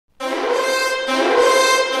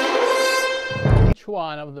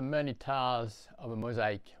one of the many tiles of a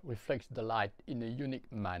mosaic reflects the light in a unique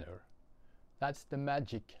manner. That's the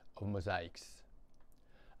magic of mosaics.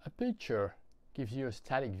 A picture gives you a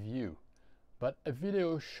static view, but a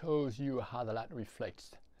video shows you how the light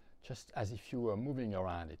reflects, just as if you were moving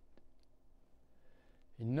around it.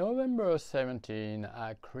 In November 17,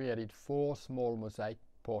 I created 4 small mosaic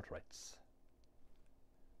portraits.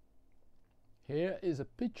 Here is a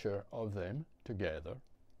picture of them together.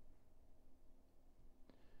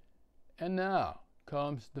 And now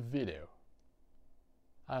comes the video.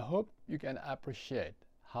 I hope you can appreciate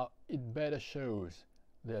how it better shows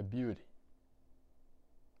their beauty.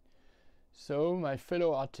 So, my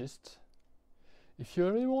fellow artists, if you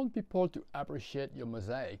really want people to appreciate your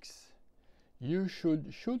mosaics, you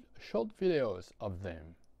should shoot short videos of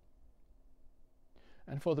them.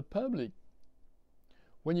 And for the public,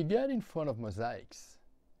 when you get in front of mosaics,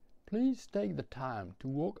 please take the time to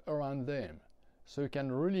walk around them so you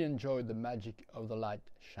can really enjoy the magic of the light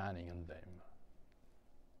shining on them.